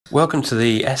Welcome to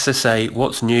the SSA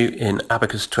What's New in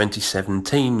Abaqus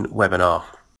 2017 webinar.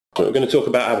 We're going to talk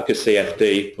about Abaqus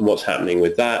CFD and what's happening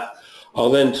with that.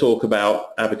 I'll then talk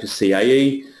about Abaqus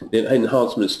CAE, the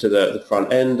enhancements to the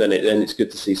front end, and it's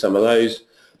good to see some of those.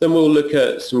 Then we'll look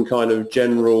at some kind of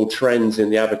general trends in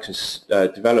the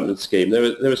Abaqus development scheme.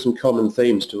 There are some common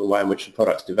themes to the way in which the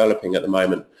product's developing at the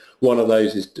moment. One of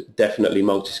those is definitely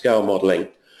multi-scale modelling.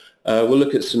 We'll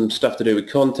look at some stuff to do with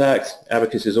contact.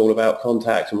 Abaqus is all about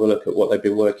contact, and we'll look at what they've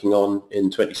been working on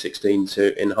in 2016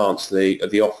 to enhance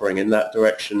the offering in that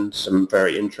direction. Some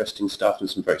very interesting stuff and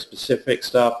some very specific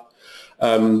stuff.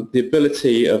 The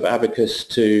ability of Abaqus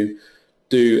to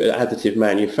do additive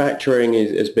manufacturing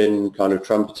has been kind of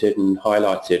trumpeted and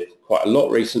highlighted quite a lot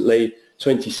recently.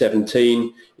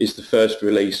 2017 is the first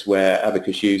release where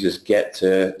Abaqus users get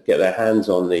their hands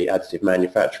on the additive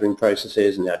manufacturing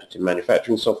processes and the additive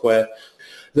manufacturing software.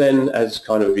 Then, as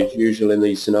kind of is usual in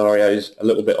these scenarios, a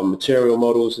little bit on material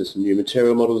models. There's some new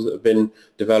material models that have been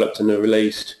developed and are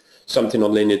released, something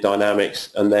on linear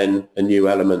dynamics, and then a new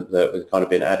element that has kind of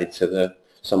been added to the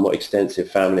somewhat extensive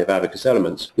family of Abaqus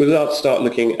elements. We'll start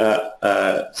looking at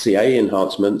CAE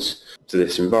enhancements to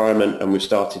this environment, and we've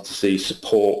started to see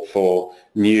support for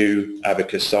new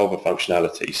Abaqus solver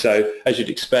functionality. So as you'd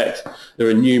expect, there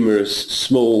are numerous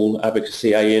small Abaqus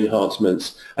CAE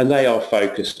enhancements, and they are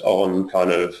focused on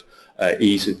kind of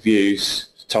ease of use,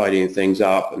 tidying things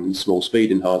up, and small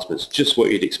speed enhancements, just what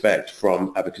you'd expect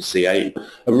from Abaqus CAE.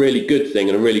 A really good thing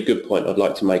and a really good point I'd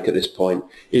like to make at this point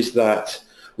is that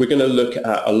we're going to look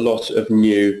at a lot of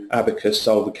new Abaqus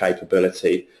solver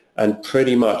capability, and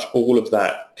pretty much all of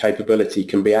that capability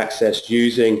can be accessed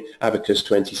using Abaqus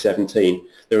 2017.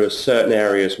 There are certain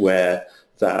areas where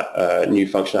that new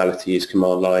functionality is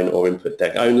command line or input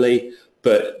deck only,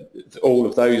 but all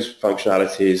of those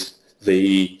functionalities,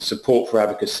 the support for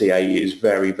Abaqus CAE is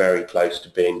very, very close to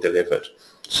being delivered.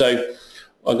 So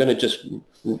I'm going to just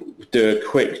do a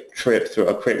quick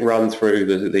run through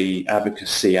the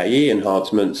Abaqus CAE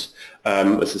enhancements.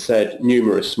 As I said,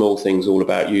 numerous small things all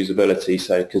about usability,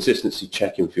 so consistency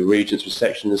checking for regions for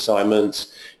section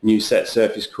assignments, new set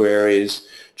surface queries,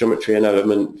 geometry and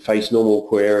element face normal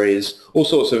queries, all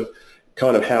sorts of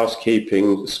kind of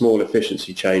housekeeping, small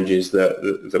efficiency changes that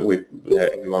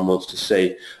everyone wants to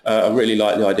see. I really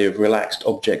like the idea of relaxed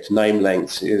object name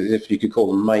lengths, if you could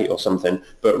call them mate or something,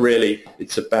 but really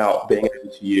it's about being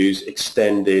able to use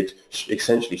extended,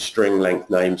 essentially string length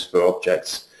names for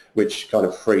objects, which kind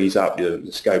of frees up the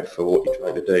scope for what you're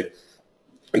trying to do.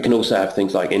 You can also have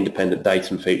things like independent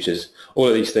datum features. All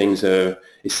of these things are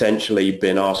essentially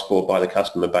been asked for by the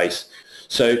customer base.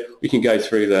 So we can go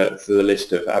through the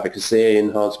list of Abaqus CAE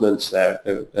enhancements.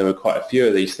 There are quite a few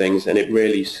of these things, and it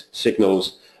really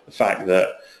signals the fact that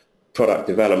product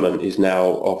development is now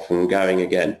off and going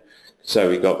again. So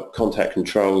we've got contact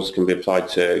controls can be applied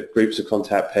to groups of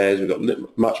contact pairs. We've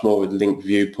got much more with linked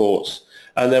viewports.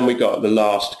 And then we got the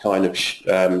last kind of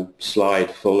slide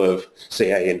full of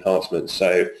CAE enhancements.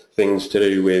 So things to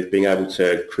do with being able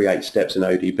to create steps and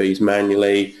ODBs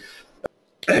manually.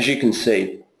 As you can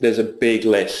see, there's a big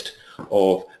list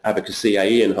of Abaqus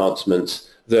CAE enhancements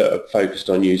that are focused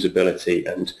on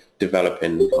usability and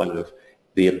developing kind of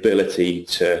the ability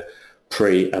to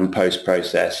pre- and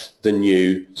post-process the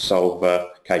new solver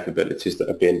capabilities that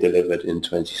are being delivered in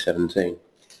 2017.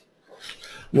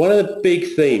 One of the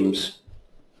big themes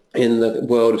in the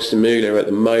world of SIMULIA at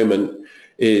the moment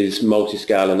is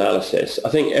multi-scale analysis. I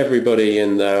think everybody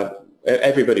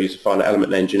who's a finite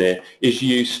element engineer is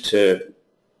used to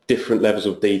different levels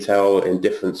of detail in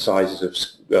different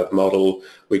sizes of model.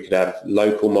 We could have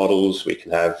local models, we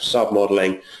can have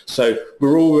sub-modeling. So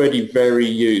we're already very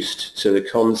used to the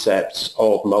concepts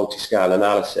of multi-scale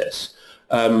analysis.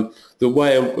 The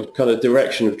way of kind of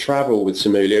direction of travel with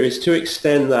SIMULIA is to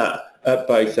extend that at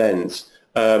both ends.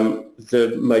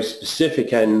 The most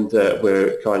specific end that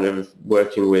we're kind of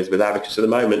working with Abaqus at the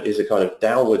moment is a kind of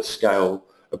downward scale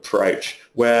approach,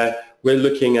 where we're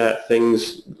looking at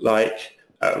things like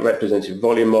representative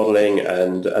volume modeling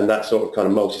and that sort of kind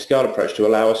of multi-scale approach to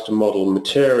allow us to model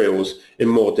materials in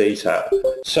more detail.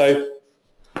 So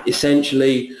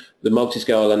essentially the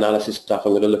multi-scale analysis stuff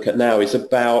I'm going to look at now is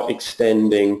about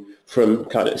extending from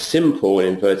kind of simple,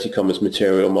 in inverted commas,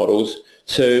 material models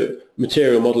to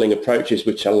material modeling approaches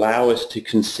which allow us to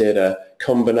consider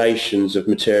combinations of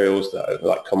materials that are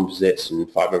like composites and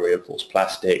fiber reinforced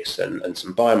plastics and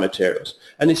some biomaterials.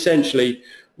 And essentially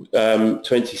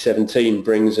 2017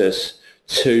 brings us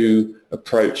two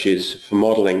approaches for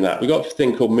modelling that. We've got a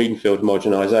thing called mean field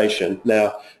homogenization.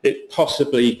 Now, it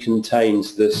possibly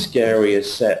contains the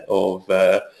scariest set of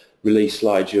release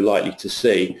slides you're likely to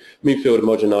see, mean field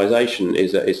homogenization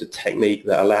is a technique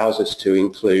that allows us to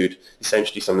include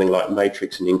essentially something like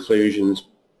matrix and inclusions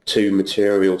to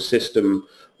material system,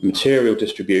 material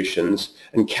distributions,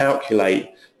 and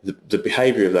calculate the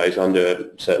behavior of those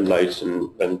under certain loads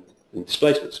and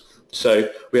displacements. So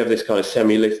we have this kind of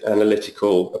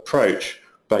semi-analytical approach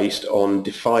based on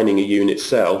defining a unit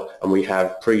cell, and we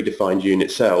have predefined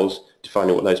unit cells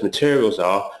defining what those materials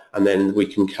are, and then we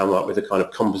can come up with a kind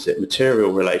of composite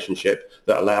material relationship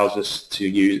that allows us to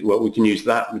use, well, we can use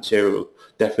that material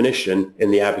definition in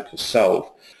the Abaqus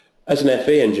solve. As an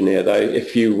FE engineer though,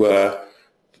 if you were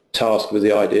tasked with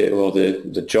the idea or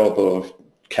the job of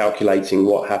calculating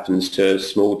what happens to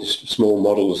small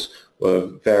models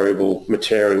of variable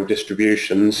material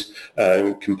distributions,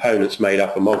 components made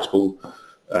up of multiple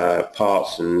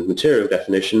parts and material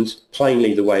definitions,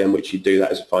 plainly the way in which you do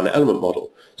that is a finite element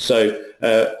model. So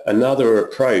another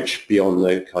approach beyond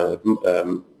the kind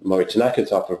of Mori Tanaka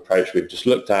type of approach we've just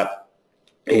looked at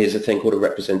is a thing called a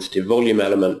representative volume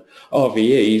element.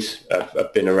 RVEs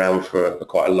have been around for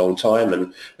quite a long time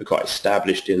and are quite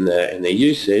established in their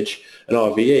usage. An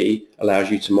RVE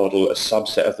allows you to model a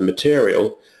subset of the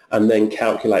material and then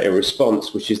calculate a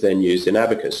response which is then used in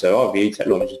Abaqus. So RVE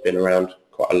technology has been around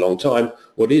quite a long time.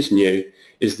 What is new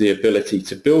is the ability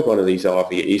to build one of these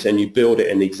RVEs, and you build it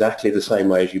in exactly the same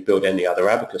way as you build any other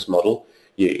Abaqus model.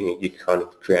 You kind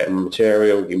of create a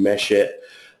material, you mesh it,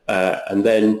 and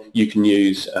then you can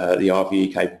use the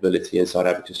RVE capability inside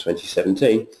Abaqus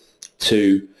 2017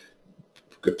 to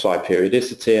apply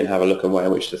periodicity and have a look at the way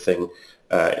in which the thing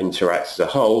interacts as a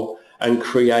whole, and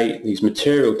create these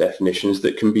material definitions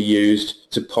that can be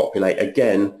used to populate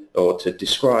again or to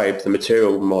describe the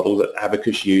material model that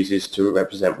Abaqus uses to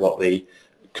represent what the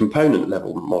component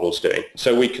level model is doing.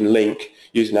 So we can link,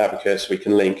 using Abaqus, we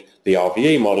can link the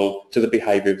RVE model to the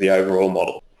behavior of the overall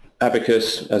model.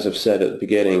 Abaqus, as I've said at the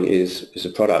beginning, is a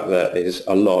product that is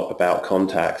a lot about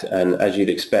contact, and as you'd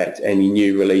expect, any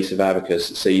new release of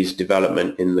Abaqus sees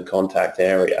development in the contact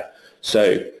area.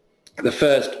 So the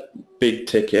first big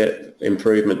ticket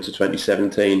improvement to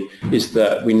 2017 is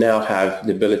that we now have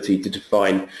the ability to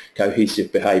define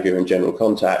cohesive behavior in general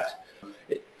contact.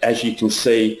 As you can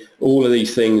see, all of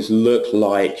these things look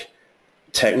like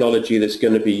technology that's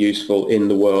going to be useful in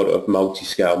the world of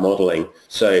multi-scale modeling.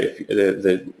 So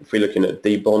if we're looking at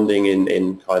debonding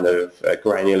in kind of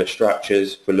granular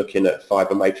structures, if we're looking at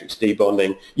fiber matrix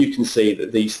debonding, you can see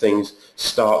that these things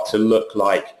start to look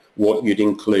like what you'd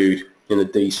include in a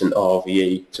decent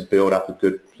RVE to build up a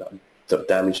good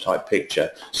damage type picture.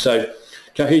 So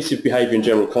cohesive behavior in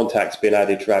general contact has been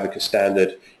added to Abaqus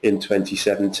standard in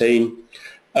 2017.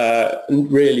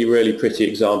 Really pretty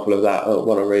example of that,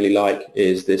 what I really like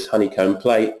is this honeycomb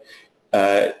plate.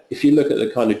 If you look at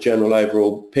the kind of general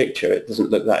overall picture, it doesn't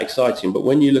look that exciting, but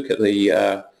when you look at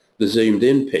the zoomed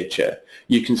in picture,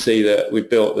 you can see that we've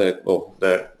built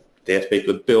the DS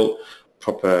people have built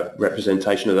proper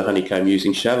representation of the honeycomb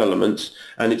using shell elements,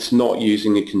 and it's not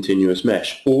using a continuous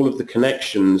mesh. All of the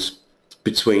connections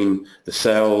between the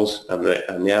cells and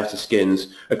the outer skins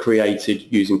are created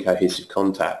using cohesive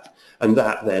contact, and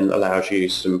that then allows you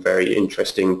some very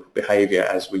interesting behavior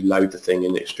as we load the thing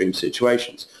in extreme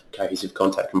situations. Cohesive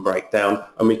contact can break down,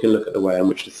 and we can look at the way in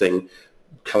which the thing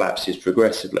collapses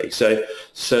progressively. So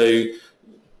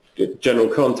general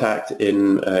contact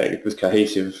with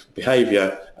cohesive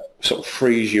behavior sort of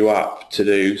frees you up to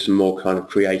do some more kind of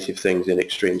creative things in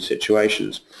extreme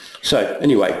situations. So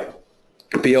anyway,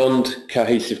 beyond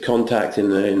cohesive contact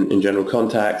in general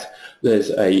contact, there's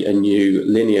a new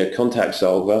linear contact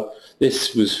solver.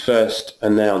 This was first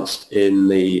announced in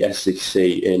the SEC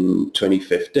in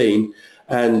 2015,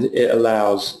 and it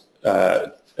allows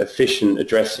efficient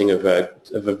addressing of a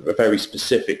very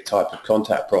specific type of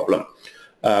contact problem.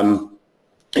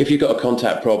 If you've got a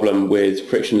contact problem with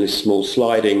frictionless small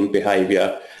sliding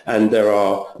behavior and there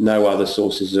are no other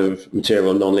sources of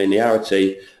material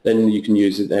nonlinearity, then you can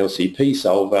use an LCP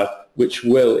solver, which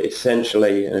will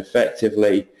essentially and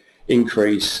effectively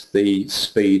increase the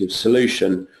speed of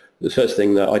solution. The first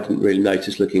thing that I didn't really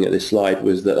notice looking at this slide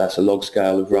was that that's a log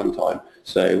scale of runtime.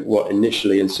 So what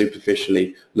initially and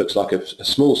superficially looks like a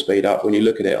small speed up, when you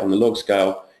look at it on the log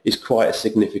scale, is quite a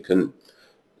significant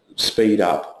speed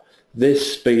up.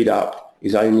 This speed up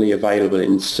is only available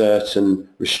in certain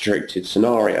restricted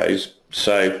scenarios.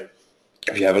 So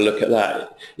if you have a look at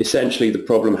that, essentially the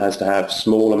problem has to have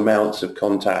small amounts of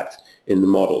contact in the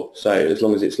model. So as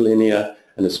long as it's linear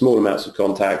and there's small amounts of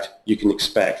contact, you can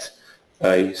expect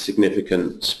a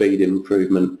significant speed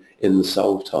improvement in the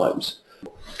solve times.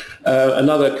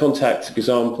 Another contact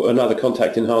example, another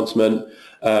contact enhancement,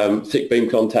 thick beam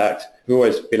contact.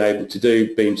 always been able to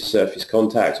do beam to surface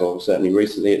contact, or certainly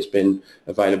recently it's been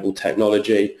available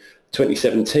technology.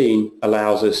 2017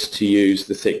 allows us to use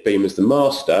the thick beam as the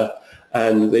master,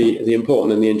 and the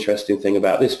important and the interesting thing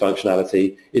about this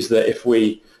functionality is that if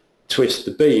we twist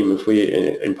the beam, if we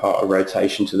impart a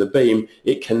rotation to the beam,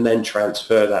 it can then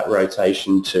transfer that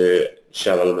rotation to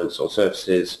shell elements or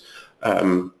surfaces,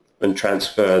 and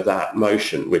transfer that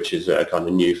motion, which is a kind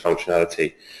of new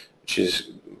functionality which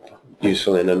is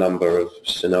useful in a number of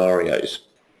scenarios.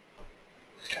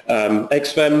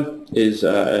 XFEM is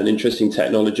an interesting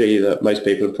technology that most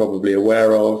people are probably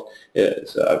aware of.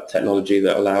 It's a technology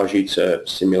that allows you to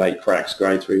simulate cracks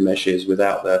going through meshes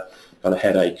without the kind of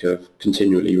headache of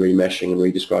continually remeshing and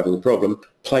redescribing the problem.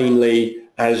 Plainly,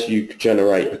 as you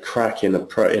generate a crack in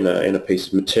a piece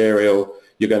of material,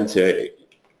 you're going to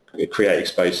create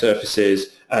exposed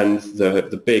surfaces, and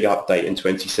the big update in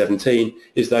 2017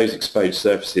 is those exposed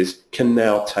surfaces can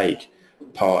now take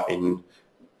part in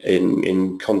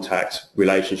contact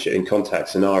relationship, in contact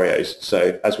scenarios.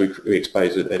 So as we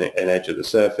expose an edge of the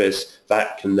surface,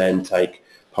 that can then take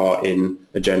part in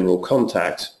a general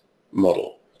contact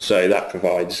model. So that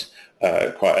provides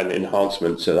quite an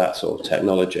enhancement to that sort of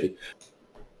technology.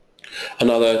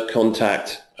 Another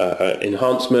contact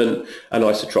enhancement,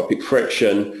 anisotropic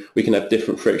friction. We can have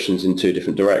different frictions in two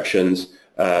different directions.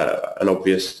 An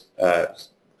obvious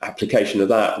application of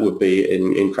that would be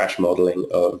in crash modelling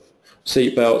of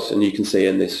seat belts, and you can see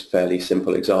in this fairly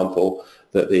simple example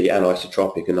that the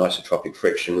anisotropic and isotropic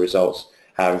friction results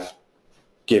have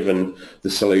given the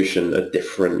solution a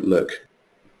different look.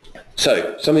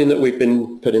 So something that we've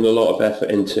been putting a lot of effort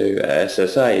into at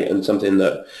SSA, and something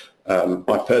that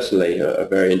I personally are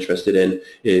very interested in,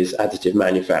 is additive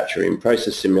manufacturing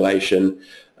process simulation.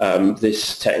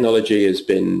 This technology has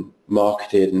been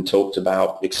marketed and talked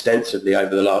about extensively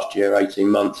over the last year, 18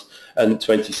 months, and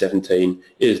 2017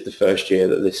 is the first year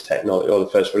that this technology, or the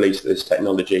first release of this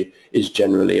technology, is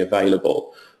generally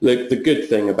available. The good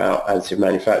thing about additive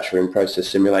manufacturing process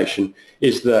simulation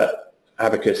is that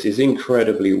Abaqus is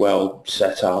incredibly well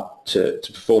set up to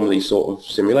perform these sort of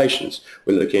simulations.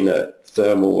 We're looking at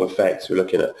thermal effects, we're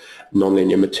looking at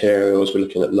nonlinear materials, we're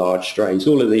looking at large strains.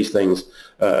 All of these things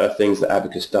are things that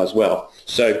Abaqus does well.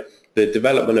 So the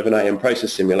development of an AM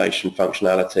process simulation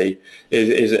functionality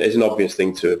is an obvious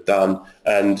thing to have done,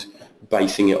 and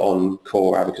basing it on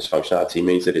core Abaqus functionality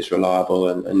means that it's reliable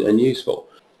and useful.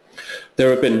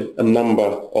 There have been a number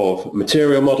of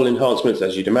material model enhancements,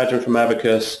 as you'd imagine, from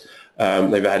Abaqus.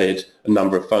 They've added a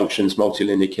number of functions: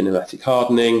 multilinear kinematic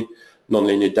hardening,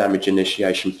 nonlinear damage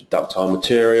initiation for ductile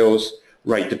materials,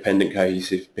 rate-dependent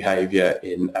cohesive behaviour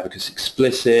in Abaqus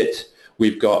Explicit.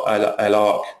 We've got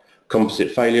LARC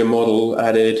composite failure model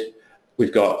added.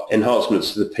 We've got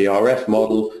enhancements to the PRF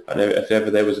model, and if ever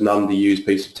there was an underused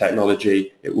piece of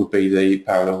technology, it would be the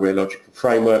parallel rheological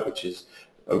framework, which is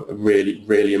a really,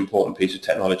 really important piece of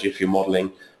technology if you're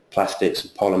modelling plastics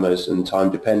and polymers and time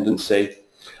dependency.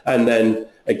 And then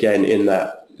again, in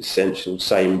that essential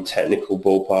same technical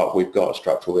ballpark, we've got a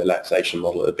structural relaxation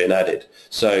model that have been added.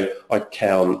 So I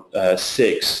count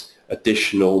 6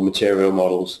 additional material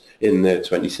models in the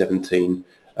 2017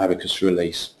 Abaqus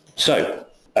release. So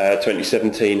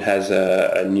 2017 has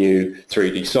a new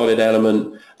 3D solid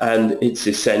element, and it's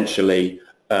essentially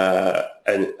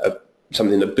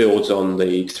something that builds on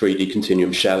the 3D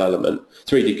continuum shell element.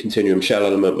 3D continuum shell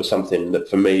element was something that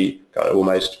for me kind of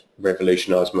almost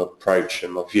revolutionised my approach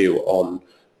and my view on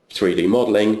 3D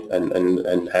modelling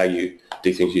and how you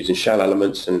do things using shell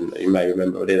elements. And you may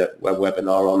remember I did a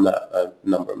webinar on that a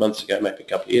number of months ago, maybe a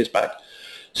couple of years back.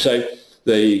 So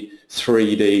the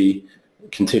 3D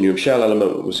continuum shell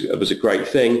element was a great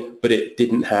thing, but it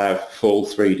didn't have full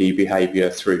 3D behaviour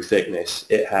through thickness.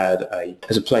 It had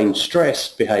as a plane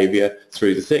stress behaviour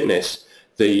through the thickness.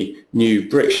 The new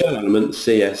brick shell element,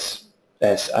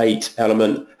 CS8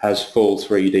 element, has full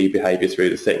 3D behaviour through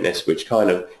the thickness, which kind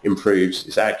of improves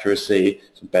its accuracy.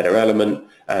 It's a better element,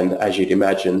 and as you'd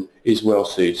imagine, is well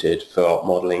suited for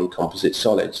modelling composite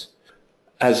solids.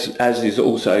 As is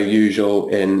also usual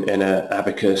in an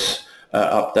Abaqus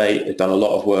update, they've done a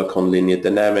lot of work on linear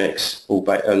dynamics, a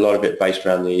lot of it based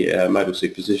around the modal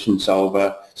superposition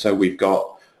solver. So we've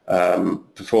got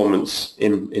performance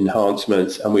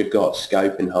enhancements, and we've got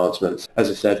scope enhancements.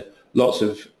 As I said, lots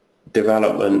of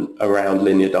development around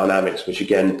linear dynamics, which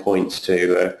again points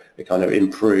to a kind of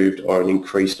improved or an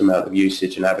increased amount of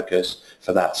usage in Abaqus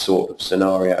for that sort of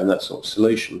scenario and that sort of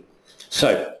solution.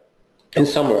 So, in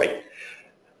summary,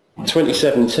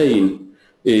 2017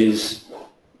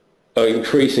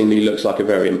 increasingly looks like a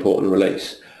very important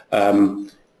release.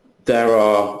 There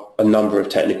are a number of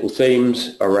technical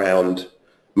themes around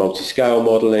multi-scale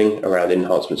modelling, around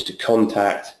enhancements to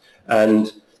contact,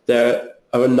 and there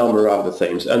are a number of other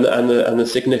themes. And the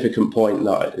significant point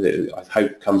that I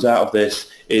hope comes out of this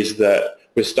is that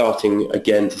we're starting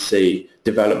again to see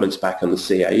developments back on the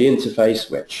CAE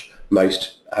interface, which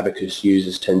most Abaqus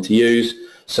users tend to use.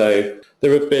 So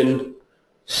there have been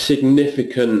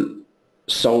significant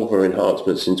solver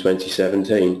enhancements in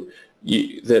 2017.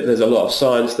 There's a lot of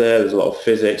science there's a lot of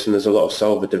physics, and there's a lot of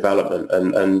solver development,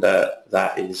 and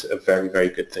that is a very, very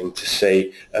good thing to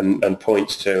see, and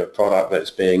points to a product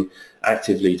that's being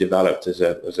actively developed as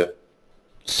a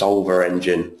solver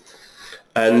engine.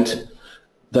 And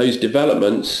those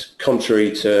developments,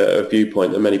 contrary to a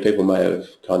viewpoint that many people may have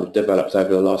kind of developed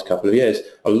over the last couple of years,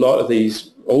 all of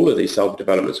these solver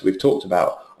developments we've talked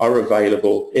about are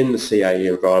available in the CAE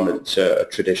environment to a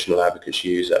traditional Abaqus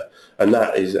user, and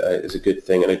that is a good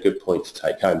thing and a good point to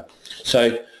take home.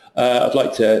 So I'd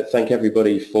like to thank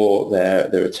everybody for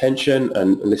their attention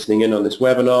and listening in on this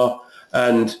webinar,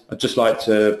 and I'd just like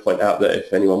to point out that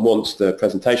if anyone wants the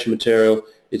presentation material,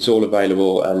 it's all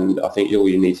available, and I think all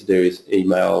you need to do is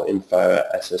email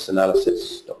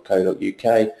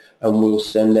info@ssanalysis.co.uk and we'll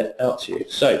send it out to you.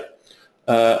 So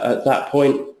at that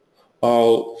point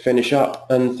I'll finish up,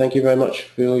 and thank you very much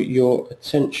for your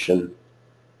attention.